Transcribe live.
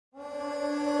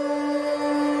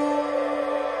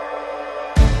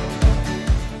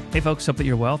Hey folks, hope that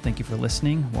you're well. Thank you for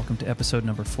listening. Welcome to episode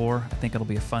number 4. I think it'll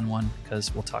be a fun one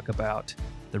because we'll talk about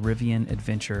the Rivian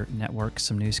Adventure Network.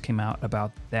 Some news came out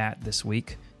about that this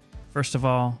week. First of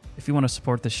all, if you want to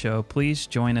support the show, please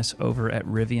join us over at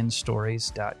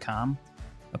rivianstories.com,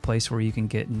 a place where you can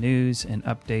get news and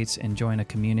updates and join a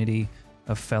community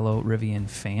of fellow Rivian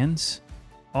fans.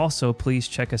 Also, please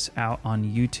check us out on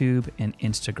YouTube and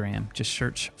Instagram. Just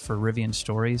search for Rivian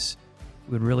Stories.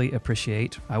 I would really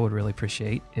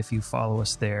appreciate if you follow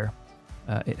us there.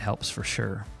 It helps for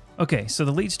sure. Okay, so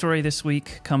the lead story this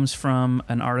week comes from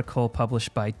an article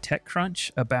published by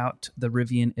TechCrunch about the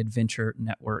Rivian Adventure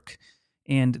Network.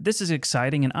 And this is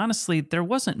exciting, and honestly, there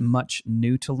wasn't much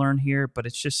new to learn here, but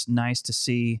it's just nice to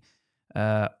see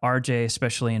RJ,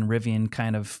 especially in Rivian,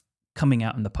 kind of coming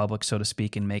out in the public, so to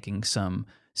speak, and making some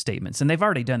statements. And they've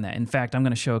already done that. In fact, I'm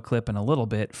going to show a clip in a little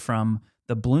bit from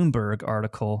the Bloomberg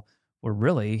article where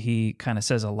really he kind of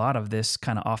says a lot of this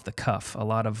kind of off the cuff, a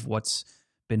lot of what's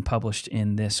been published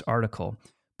in this article.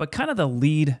 But kind of the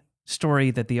lead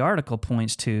story that the article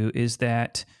points to is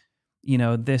that, you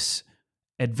know, this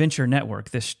adventure network,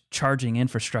 this charging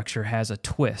infrastructure has a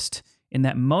twist in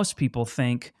that most people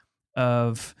think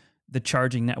of the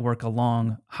charging network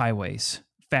along highways,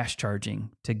 fast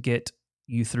charging to get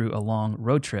you through a long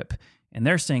road trip. And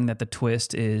they're saying that the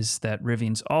twist is that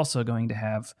Rivian's also going to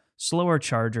have slower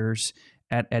chargers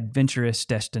at adventurous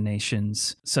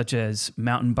destinations, such as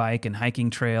mountain bike and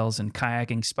hiking trails and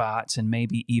kayaking spots, and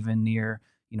maybe even near,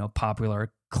 you know,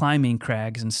 popular climbing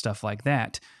crags and stuff like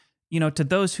that. You know, to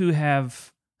those who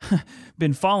have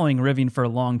been following Rivian for a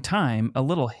long time, a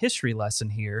little history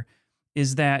lesson here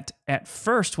is that at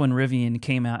first when Rivian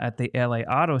came out at the LA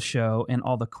Auto Show and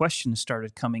all the questions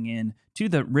started coming in to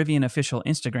the Rivian official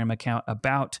Instagram account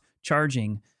about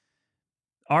charging,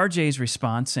 RJ's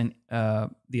response and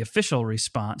the official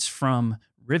response from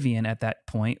Rivian at that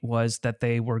point was that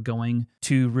they were going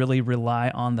to really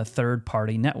rely on the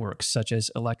third-party networks such as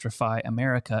Electrify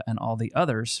America and all the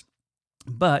others,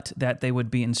 but that they would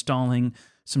be installing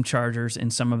some chargers in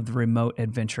some of the remote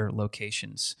adventure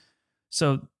locations.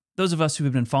 So those of us who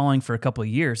have been following for a couple of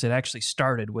years, it actually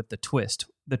started with the twist.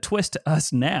 The twist to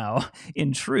us now,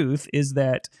 in truth, is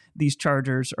that these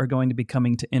chargers are going to be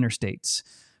coming to interstates.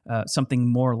 Something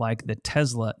more like the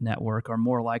Tesla network or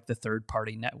more like the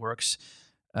third-party networks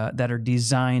that are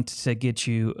designed to get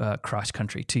you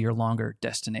cross-country to your longer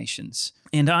destinations.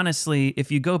 And honestly,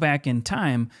 if you go back in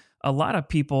time, a lot of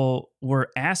people were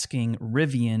asking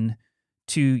Rivian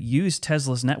to use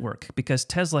Tesla's network because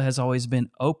Tesla has always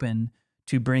been open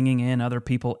to bringing in other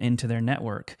people into their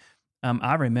network.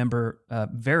 I remember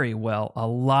very well a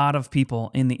lot of people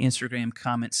in the Instagram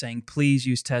comments saying, please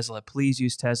use Tesla, please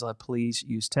use Tesla, please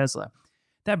use Tesla.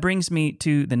 That brings me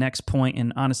to the next point,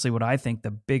 and honestly what I think the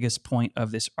biggest point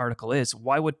of this article is,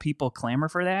 why would people clamor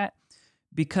for that?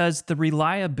 Because the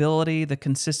reliability, the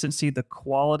consistency, the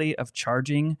quality of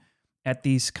charging at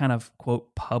these kind of,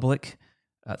 quote, public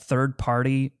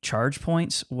third-party charge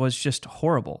points was just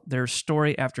horrible. There's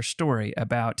story after story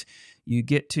about you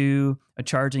get to a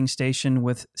charging station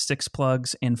with 6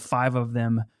 plugs and 5 of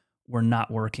them were not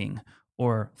working,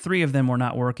 or 3 of them were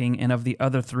not working, and of the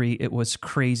other 3, it was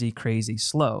crazy, crazy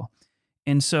slow.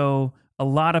 And so a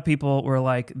lot of people were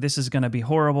like, this is going to be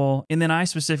horrible. And then I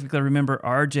specifically remember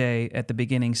RJ at the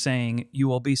beginning saying, you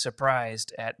will be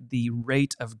surprised at the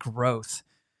rate of growth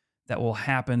that will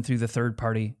happen through the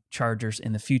third-party chargers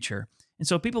in the future. And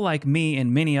so people like me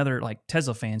and many other like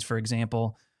Tesla fans, for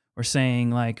example, were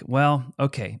saying like, well,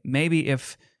 okay, maybe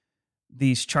if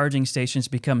these charging stations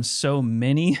become so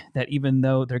many that even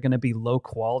though they're going to be low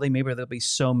quality, maybe there'll be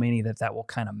so many that that will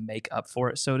kind of make up for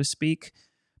it, so to speak.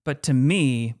 But to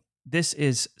me, this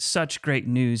is such great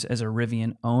news as a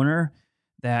Rivian owner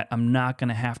that I'm not going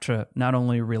to have to not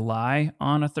only rely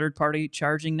on a third-party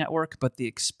charging network, but the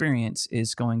experience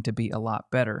is going to be a lot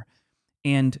better.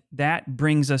 And that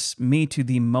brings me to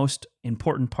the most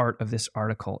important part of this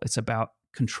article. It's about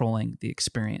controlling the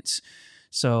experience.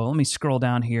 So let me scroll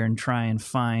down here and try and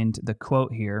find the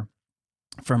quote here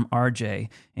from RJ,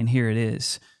 and here it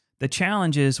is. The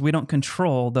challenge is we don't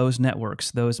control those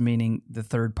networks, those meaning the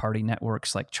third-party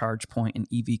networks like ChargePoint and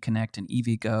EV Connect and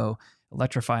EVgo,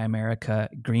 Electrify America,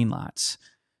 Greenlots.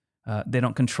 They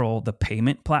don't control the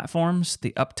payment platforms,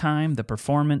 the uptime, the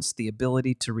performance, the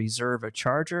ability to reserve a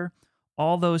charger.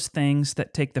 All those things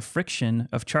that take the friction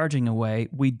of charging away,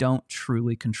 we don't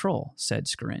truly control, said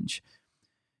Scaringe.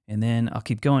 And then I'll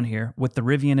keep going here. With the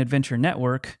Rivian Adventure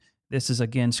Network, this is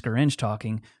again Scaringe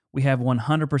talking, we have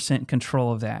 100%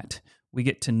 control of that. We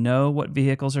get to know what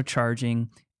vehicles are charging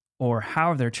or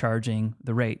how they're charging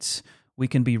the rates. We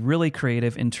can be really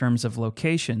creative in terms of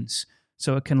locations.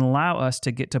 So it can allow us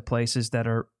to get to places that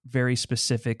are very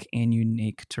specific and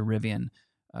unique to Rivian.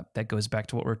 That goes back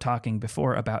to what we were talking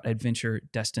before about adventure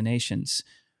destinations.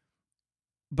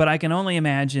 But I can only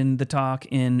imagine the talk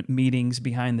in meetings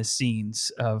behind the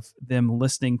scenes of them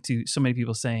listening to so many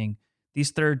people saying,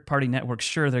 these third-party networks,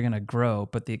 sure, they're going to grow,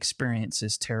 but the experience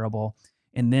is terrible.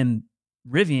 And then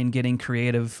Rivian getting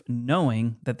creative,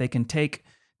 knowing that they can take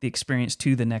the experience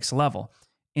to the next level.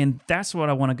 And that's what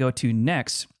I want to go to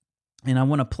next. And I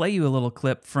want to play you a little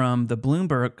clip from the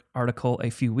Bloomberg article a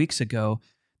few weeks ago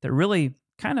that really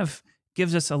kind of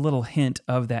gives us a little hint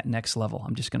of that next level.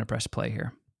 I'm just going to press play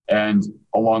here. And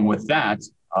along with that,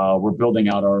 we're building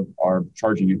out our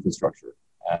charging infrastructure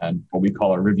and what we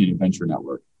call our Rivian Adventure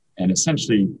Network. And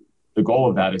essentially, the goal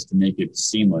of that is to make it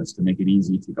seamless, to make it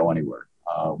easy to go anywhere,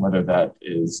 whether that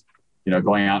is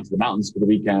going out to the mountains for the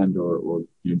weekend or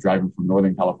driving from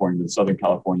Northern California to Southern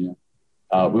California.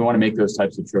 We want to make those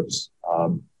types of trips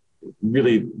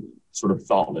really sort of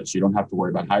thoughtless. You don't have to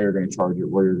worry about how you're going to charge it,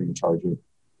 where you're going to charge it.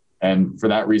 And for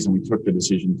that reason, we took the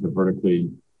decision to vertically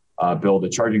build a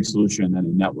charging solution and then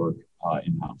a network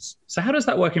in-house. So how does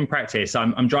that work in practice?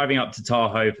 I'm driving up to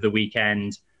Tahoe for the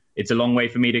weekend. It's a long way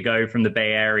for me to go from the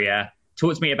Bay Area.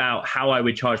 Talk to me about how I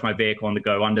would charge my vehicle on the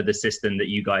go under the system that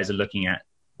you guys are looking at.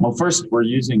 Well, first, we're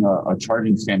using a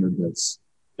charging standard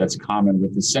that's common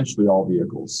with essentially all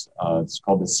vehicles. It's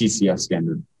called the CCS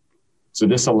standard. So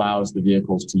this allows the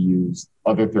vehicles to use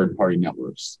other third-party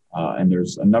networks, and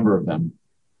there's a number of them.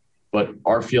 But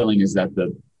our feeling is that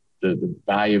the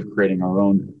value of creating our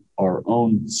own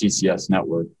CCS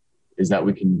network is that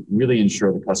we can really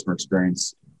ensure the customer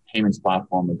experience, payments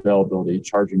platform, availability,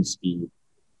 charging speed,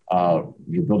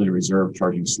 the ability to reserve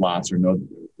charging slots or know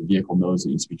the vehicle knows it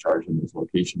needs to be charged in those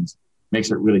locations,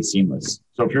 makes it really seamless.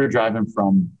 So if you're driving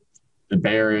from the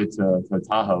Bay Area to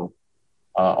Tahoe,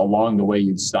 along the way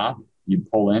you'd stop, you'd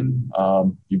pull in,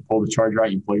 you pull the charger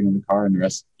out, you plug it in the car, and the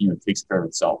rest takes care of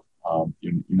itself.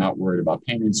 You're not worried about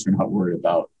payments. You're not worried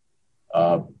about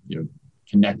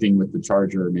connecting with the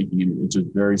charger or making it's just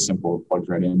very simple. It plugs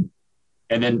right in.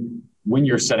 And then when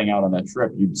you're setting out on that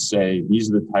trip, you'd say, these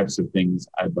are the types of things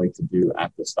I'd like to do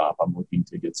at the stop. I'm looking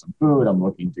to get some food. I'm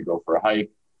looking to go for a hike.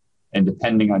 And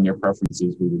depending on your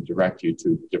preferences, we would direct you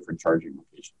to different charging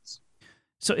locations.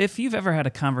 So if you've ever had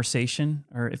a conversation,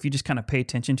 or if you just kind of pay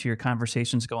attention to your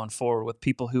conversations going forward with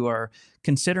people who are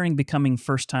considering becoming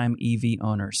first-time EV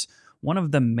owners, one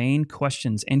of the main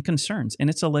questions and concerns, and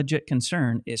it's a legit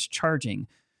concern, is charging.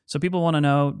 So people want to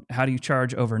know, how do you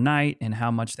charge overnight and how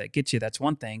much that gets you? That's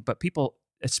one thing. But people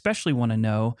especially want to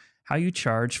know how you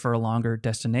charge for a longer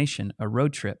destination, a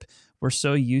road trip. We're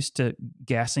so used to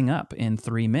gassing up in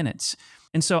 3 minutes.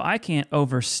 And so I can't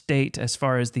overstate, as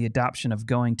far as the adoption of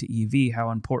going to EV,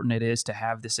 how important it is to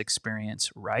have this experience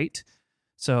right.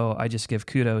 So I just give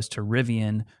kudos to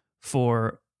Rivian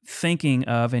for thinking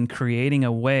of and creating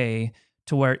a way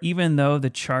to where even though the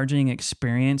charging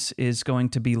experience is going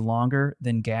to be longer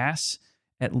than gas,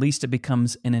 at least it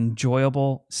becomes an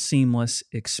enjoyable, seamless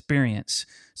experience.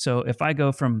 So if I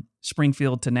go from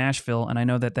Springfield to Nashville, and I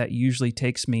know that that usually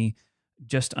takes me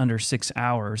just under 6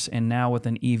 hours, and now with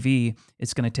an EV,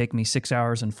 it's going to take me 6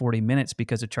 hours and 40 minutes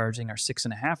because of charging, or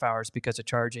 6.5 hours because of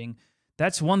charging.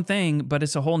 That's one thing, but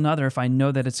it's a whole nother if I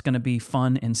know that it's going to be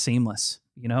fun and seamless.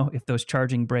 If those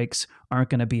charging breaks aren't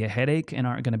going to be a headache and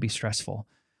aren't going to be stressful.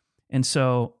 And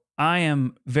so I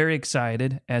am very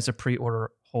excited as a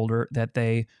pre-order holder that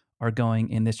they are going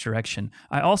in this direction.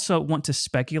 I also want to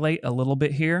speculate a little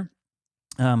bit here.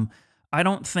 I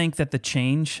don't think that the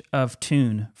change of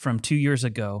tune from 2 years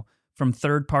ago, from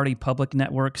third-party public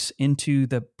networks into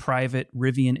the private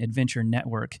Rivian Adventure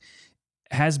Network,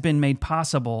 has been made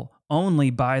possible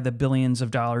only by the billions of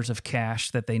dollars of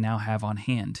cash that they now have on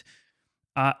hand.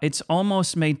 It's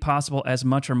almost made possible as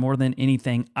much or more than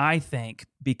anything, I think,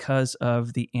 because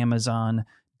of the Amazon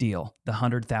deal, the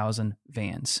 100,000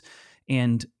 vans.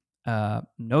 And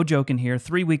no joke in here,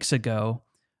 3 weeks ago,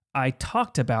 I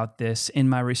talked about this in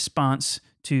my response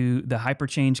to the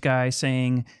Hyperchange guy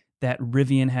saying that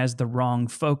Rivian has the wrong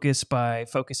focus by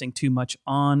focusing too much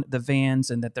on the vans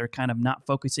and that they're kind of not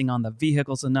focusing on the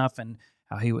vehicles enough, and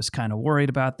how he was kind of worried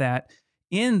about that.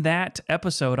 In that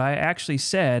episode, I actually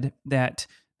said that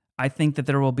I think that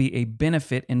there will be a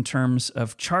benefit in terms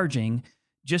of charging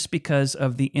just because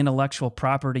of the intellectual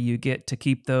property you get to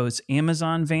keep those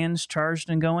Amazon vans charged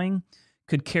and going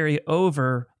could carry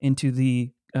over into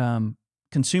the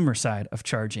consumer side of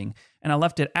charging. And I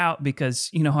left it out because,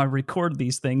 you know, I record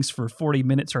these things for 40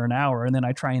 minutes or an hour, and then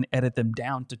I try and edit them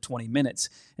down to 20 minutes.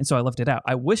 And so I left it out.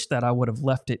 I wish that I would have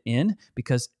left it in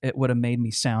because it would have made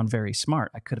me sound very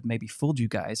smart. I could have maybe fooled you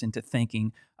guys into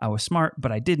thinking I was smart,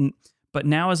 but I didn't. But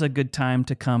now is a good time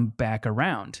to come back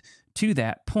around to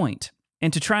that point.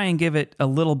 And to try and give it a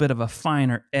little bit of a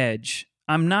finer edge,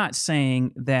 I'm not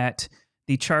saying that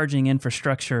the charging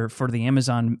infrastructure for the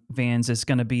Amazon vans is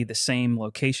going to be the same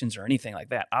locations or anything like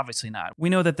that. Obviously not. We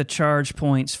know that the charge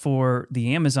points for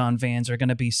the Amazon vans are going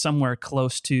to be somewhere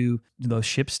close to those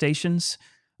ship stations.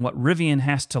 What Rivian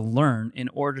has to learn in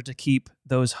order to keep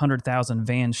those 100,000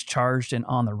 vans charged and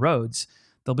on the roads,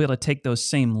 they'll be able to take those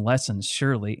same lessons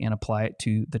surely and apply it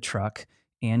to the truck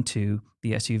and to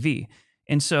the SUV.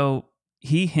 And so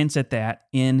he hints at that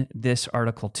in this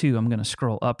article too. I'm going to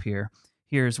scroll up here.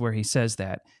 Here's where he says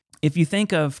that. If you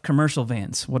think of commercial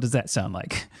vans, what does that sound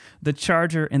like? The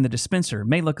charger and the dispenser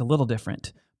may look a little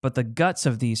different, but the guts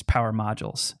of these power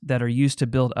modules that are used to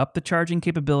build up the charging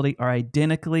capability are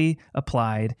identically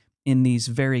applied in these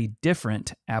very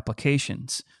different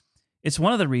applications. It's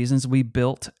one of the reasons we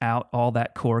built out all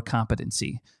that core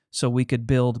competency, so we could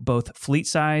build both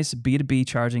fleet-size B2B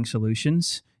charging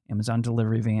solutions, Amazon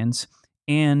delivery vans,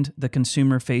 and the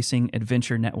consumer-facing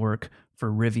adventure network for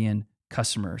Rivian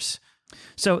customers.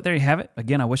 So there you have it.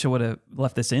 Again, I wish I would have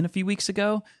left this in a few weeks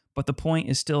ago, but the point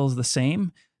is still the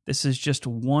same. This is just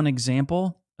one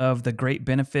example of the great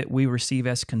benefit we receive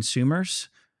as consumers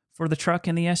for the truck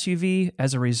and the SUV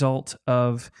as a result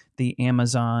of the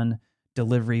Amazon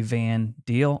delivery van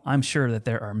deal. I'm sure that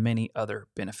there are many other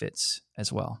benefits as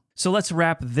well. So let's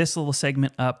wrap this little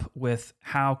segment up with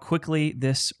how quickly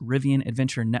this Rivian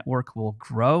Adventure Network will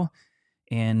grow.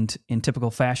 And in typical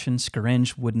fashion,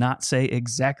 Scaringe would not say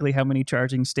exactly how many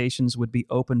charging stations would be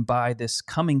open by this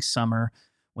coming summer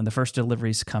when the first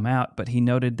deliveries come out, but he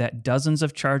noted that dozens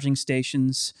of charging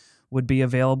stations would be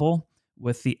available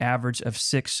with the average of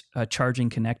 6 charging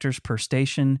connectors per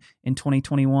station in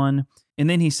 2021. And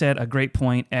then he said a great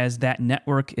point, as that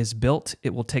network is built,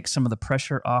 it will take some of the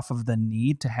pressure off of the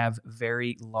need to have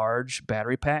very large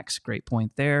battery packs. Great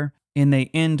point there. And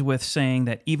they end with saying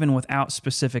that even without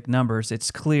specific numbers, it's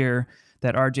clear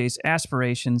that RJ's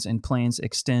aspirations and plans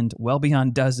extend well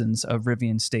beyond dozens of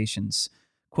Rivian stations.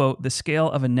 Quote, "The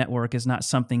scale of a network is not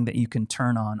something that you can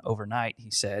turn on overnight," he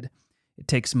said. "It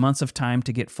takes months of time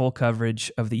to get full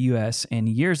coverage of the U.S. and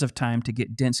years of time to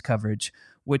get dense coverage,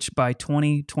 which by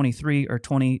 2023 or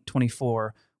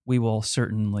 2024, we will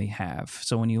certainly have."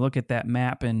 So when you look at that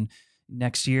map and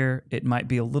next year, it might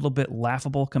be a little bit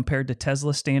laughable compared to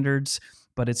Tesla standards,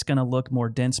 but it's going to look more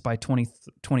dense by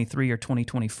 2023 or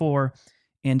 2024.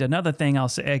 And another thing I'll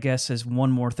say, I guess, is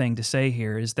one more thing to say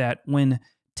here, is that when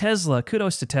Tesla,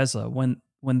 kudos to Tesla,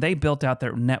 when they built out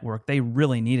their network, they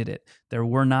really needed it. There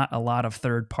were not a lot of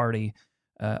third-party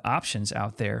options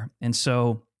out there. And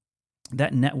so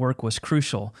that network was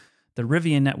crucial. The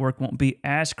Rivian network won't be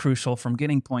as crucial from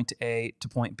getting point A to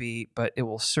point B, but it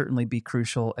will certainly be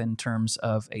crucial in terms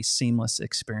of a seamless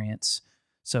experience.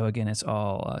 So again, it's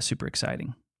all super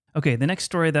exciting. Okay, the next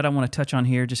story that I want to touch on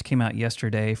here just came out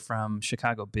yesterday from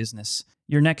Chicago Business.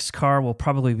 Your next car will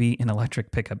probably be an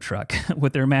electric pickup truck.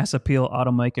 With their mass appeal,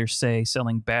 automakers say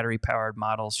selling battery-powered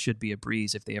models should be a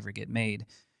breeze if they ever get made.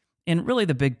 And really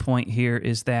the big point here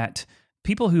is that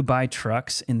people who buy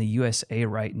trucks in the USA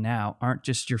right now aren't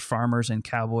just your farmers and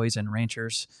cowboys and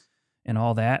ranchers and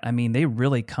all that. I mean, they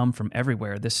really come from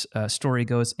everywhere. This story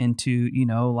goes into,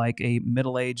 like a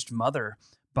middle-aged mother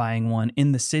buying one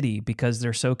in the city because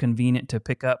they're so convenient to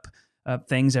pick up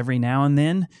things every now and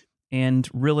then. And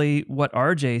really what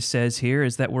RJ says here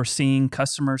is that we're seeing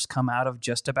customers come out of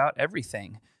just about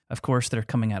everything. Of course, they're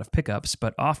coming out of pickups,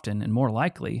 but often and more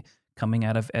likely coming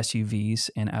out of SUVs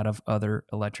and out of other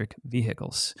electric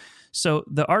vehicles. So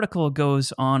the article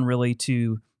goes on really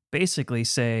to basically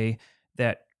say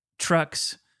that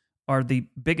trucks are the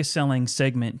biggest selling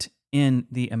segment in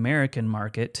the American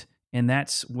market, and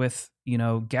that's with,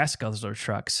 gas guzzler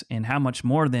trucks. And how much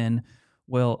more then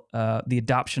will the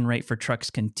adoption rate for trucks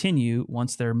continue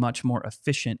once they're much more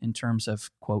efficient in terms of,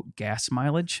 quote, gas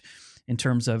mileage, in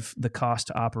terms of the cost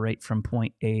to operate from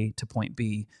point A to point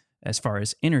B as far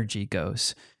as energy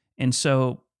goes. And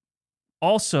so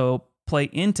also play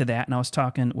into that, and I was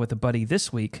talking with a buddy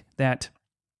this week, that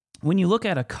when you look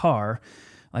at a car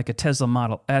like a Tesla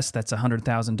Model S that's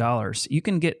 $100,000, you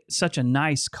can get such a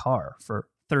nice car for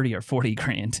 30 or 40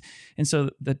 grand. And so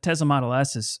the Tesla Model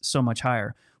S is so much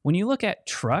higher. When you look at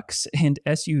trucks and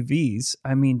SUVs,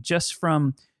 I mean, just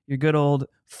from your good old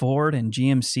Ford and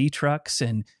GMC trucks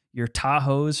and your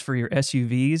Tahoes for your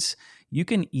SUVs, you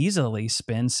can easily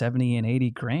spend 70 and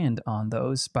 80 grand on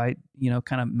those by,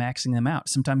 kind of maxing them out,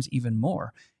 sometimes even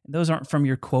more. And those aren't from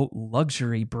your quote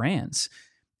luxury brands.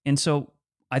 And so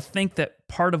I think that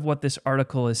part of what this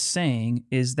article is saying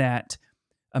is that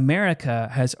America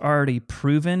has already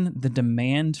proven the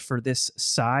demand for this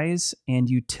size and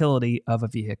utility of a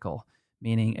vehicle,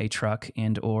 meaning a truck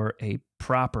and or a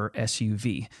proper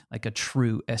SUV, like a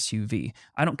true SUV.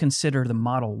 I don't consider the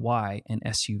Model Y an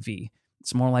SUV.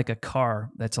 It's more like a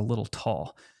car that's a little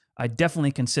tall. I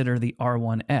definitely consider the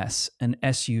R1S an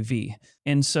SUV.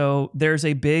 And so there's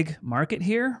a big market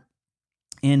here.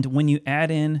 And when you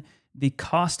add in the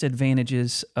cost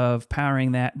advantages of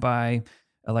powering that by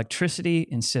electricity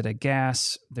instead of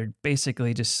gas, they're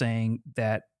basically just saying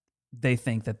that they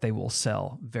think that they will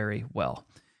sell very well.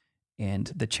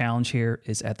 And the challenge here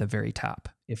is at the very top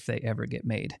if they ever get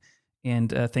made.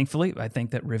 And thankfully, I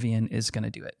think that Rivian is going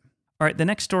to do it. All right, the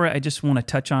next story I just want to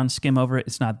touch on, skim over it.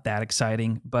 It's not that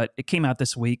exciting, but it came out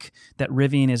this week that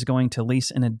Rivian is going to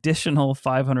lease an additional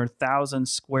 500,000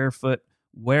 square foot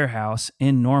warehouse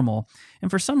in Normal. And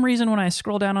for some reason, when I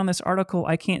scroll down on this article,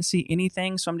 I can't see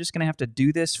anything, so I'm just going to have to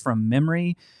do this from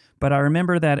memory. But I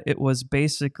remember that it was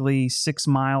basically 6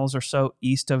 miles or so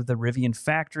east of the Rivian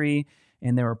factory,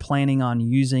 and they were planning on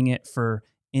using it for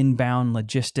inbound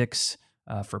logistics,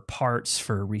 for parts,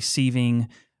 for receiving.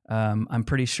 I'm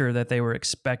pretty sure that they were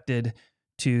expected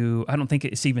to, I don't think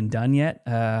it's even done yet.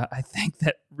 I think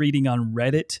that reading on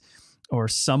Reddit or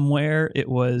somewhere, it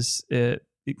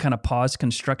kind of paused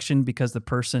construction because the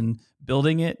person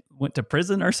building it went to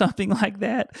prison or something like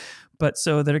that. But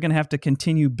so they're going to have to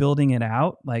continue building it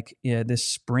out like this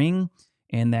spring.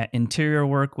 And that interior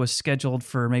work was scheduled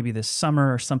for maybe this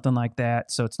summer or something like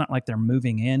that. So it's not like they're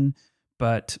moving in,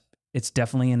 but it's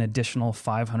definitely an additional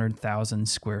 500,000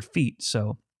 square feet.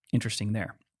 So interesting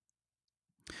there.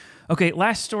 Okay,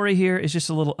 last story here is just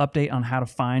a little update on how to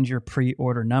find your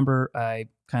pre-order number. I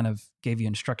kind of gave you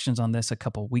instructions on this a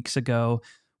couple weeks ago,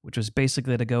 which was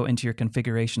basically to go into your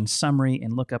configuration summary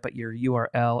and look up at your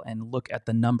URL and look at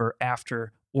the number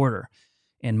after order,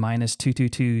 and mine is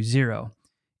 2220.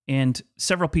 And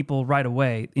several people right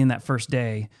away in that first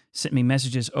day sent me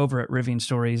messages over at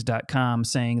rivianstories.com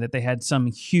saying that they had some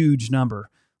huge number,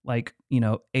 like,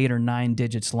 8 or 9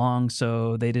 digits long.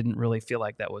 So they didn't really feel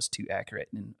like that was too accurate.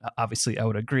 And obviously I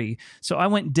would agree. So I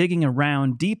went digging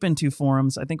around deep into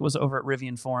forums. I think it was over at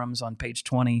Rivian forums on page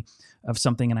 20 of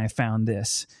something. And I found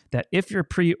this, that if your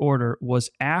pre-order was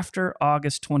after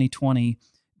August 2020,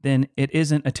 then it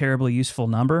isn't a terribly useful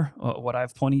number, what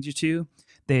I've pointed you to.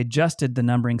 They adjusted the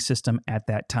numbering system at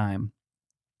that time.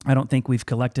 I don't think we've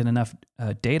collected enough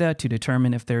data to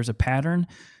determine if there's a pattern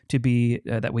to be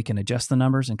that we can adjust the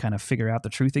numbers and kind of figure out the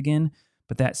truth again.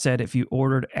 But that said, if you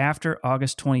ordered after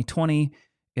August 2020,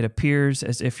 it appears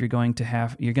as if you're going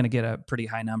to get a pretty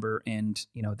high number, and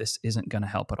this isn't going to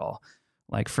help at all.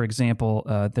 Like, for example,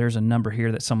 there's a number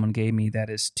here that someone gave me that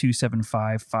is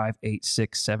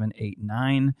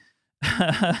 275,586,789.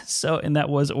 So, and that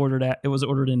was ordered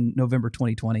in November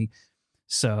 2020.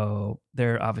 So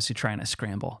they're obviously trying to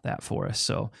scramble that for us.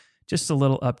 So just a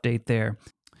little update there.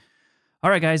 All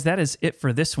right, guys, that is it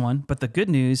for this one. But the good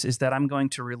news is that I'm going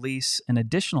to release an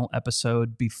additional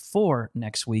episode before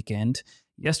next weekend.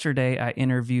 Yesterday, I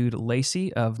interviewed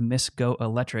Lacey of Miss Go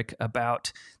Electric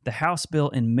about the House bill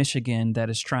in Michigan that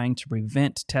is trying to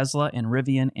prevent Tesla and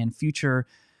Rivian and future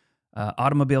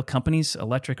automobile companies,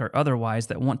 electric or otherwise,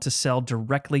 that want to sell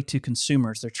directly to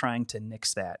consumers. They're trying to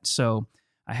nix that. So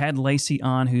I had Lacey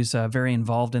on, who's very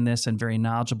involved in this and very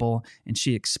knowledgeable, and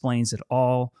she explains it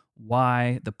all,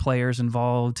 why, the players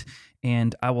involved,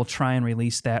 and I will try and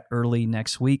release that early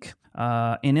next week.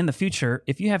 And in the future,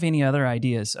 if you have any other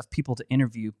ideas of people to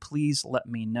interview, please let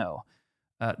me know.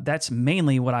 That's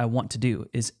mainly what I want to do,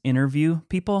 is interview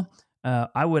people.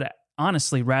 I would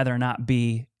honestly rather not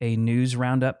be a news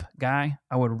roundup guy.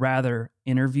 I would rather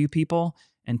interview people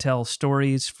and tell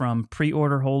stories from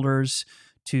pre-order holders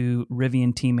to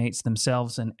Rivian teammates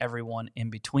themselves and everyone in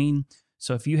between.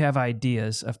 So if you have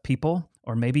ideas of people,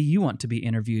 or maybe you want to be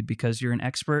interviewed because you're an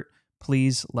expert,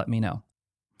 please let me know.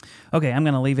 Okay, I'm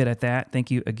going to leave it at that.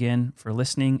 Thank you again for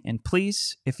listening. And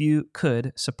please, if you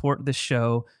could, support the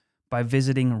show by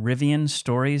visiting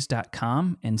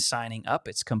rivianstories.com and signing up.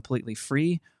 It's completely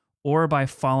free. Or by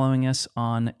following us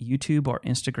on YouTube or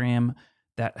Instagram.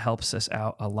 That helps us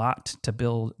out a lot to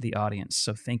build the audience.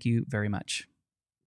 So thank you very much.